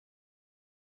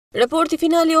Raporti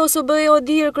final I Osbe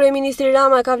Kryeministri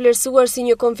Rama ka vlerësuar si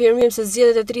një konfirmim se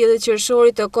zgjedhjet e 30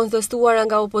 qershorit të kontestuara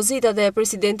nga opozita dhe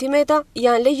presidenti Meta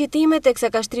janë legjitime teksa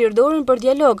ka shtrirë dorën për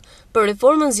dialog për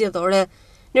reformën zgjedhore.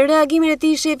 Në reagimin e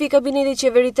tij, shefi I kabinetit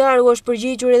qeveritar u është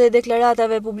përgjigjur edhe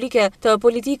deklaratave publike të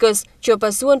politikës që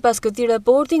pasuan pas këtij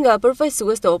raporti nga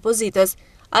përfaqësues të opozitës.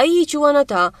 Ai I quan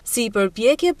ata si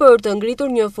përpjekje për të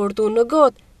ngritur një fortunë në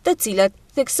gotë, të cilat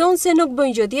thekson se nuk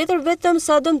bëjnë gjë tjetër vetëm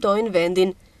sa dëmtojnë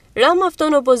vendin. Rama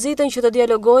fton opozitën që të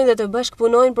dialogojnë dhe të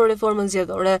bashkëpunojnë për reformën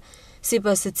zgjedhore,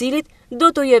 sipas së cilit do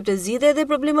t'u jepte zgjidhje edhe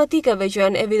problematikave që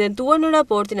janë evidentuar në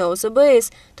raportin e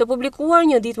OSBE-s të publikuar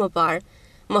një ditë më parë.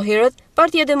 Më herët,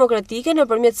 Partia Demokratike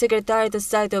nëpërmjet sekretarit të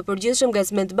saj të përgjithshëm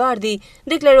Gazmet Bardhi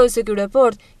deklaroi se ky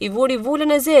raport I vuri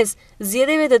vulën e zezë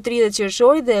zgjedhjeve të 30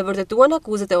 qershorit dhe e vërtetuan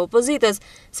akuzat e opozitës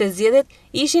se zgjedhjet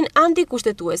ishin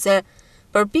antikushtetuese.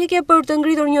 Përpjekja për të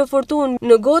ngritur një fortunë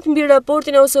në gotë mbi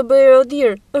raportin e Osbe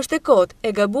është e kotë,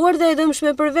 e gabuar dhe e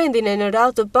dëmshme për vendin e në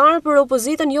radhë të parë për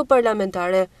opozitën jo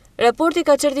parlamentare. Raporti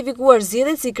ka certifikuar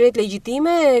zgjedhjet si krejt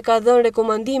legjitime e ka dhënë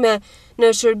rekomandime në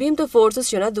shërbim të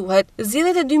forcës që na duhet.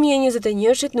 Zgjedhjet e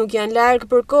 2021-shit nuk janë larg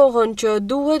për kohën që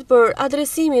duhet për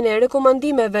adresimin e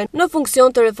rekomandimeve në funksion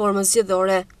të reformës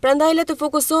zgjedhore. Prandaj le të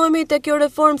fokusohemi te kjo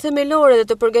reformë themelore dhe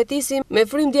të përgatisim me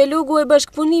frym dialogu e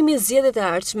bashkëpunimi zgjedhjet e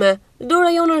ardhshme. Dora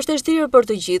jonë është e shtirë për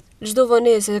të gjithë. Çdo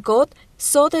vonesë e kotë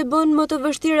sot e bën më të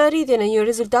vështirë arritjen e një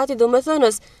rezultati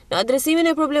domethënës në adresimin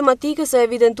e problematikës së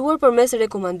evidentuar përmes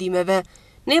rekomandimeve.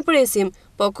 Ne presim,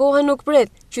 po koha nuk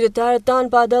pret. Qytetarët tanë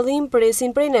pa dallim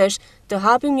presin prej nesh të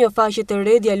hapim një faqe të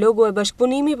re dialogu e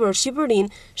bashkëpunimi për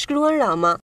Shqipërinë, shkruan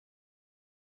Rama.